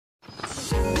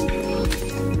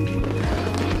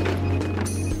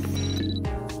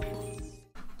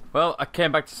Well, I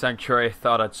came back to Sanctuary,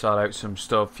 thought I'd sort out some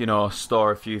stuff, you know,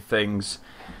 store a few things,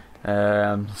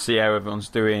 see how everyone's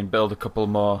doing, build a couple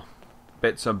more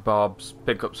bits and bobs,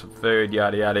 pick up some food,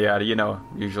 yada yada yada, you know,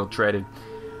 usual trading.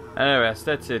 Anyway, I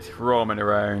started roaming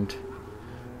around.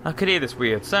 I could hear this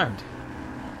weird sound.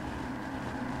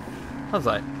 I was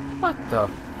like, what the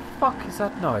fuck is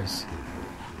that noise?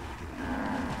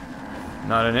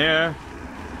 Not in here.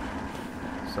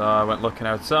 So I went looking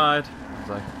outside. I was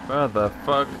like, where the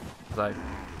fuck? I was like,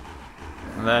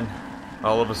 and then,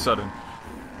 all of a sudden,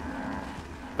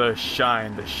 the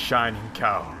shining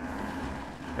cow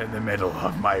in the middle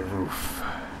of my roof.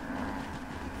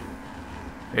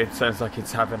 It sounds like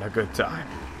it's having a good time.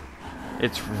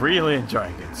 It's really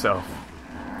enjoying itself.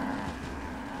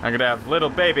 I'm gonna have little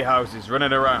baby houses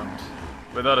running around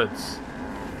with others.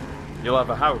 You'll have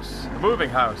a house, a moving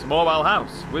house, a mobile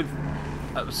house with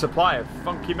a supply of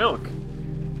funky milk.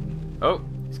 Oh,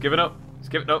 he's giving up. He's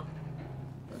giving up.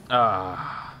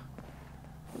 Ah.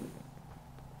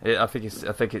 I think it's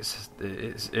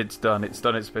done. It's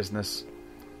done its business.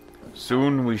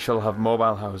 Soon we shall have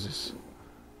mobile houses.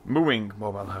 Mooing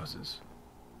mobile houses.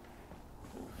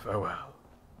 Farewell.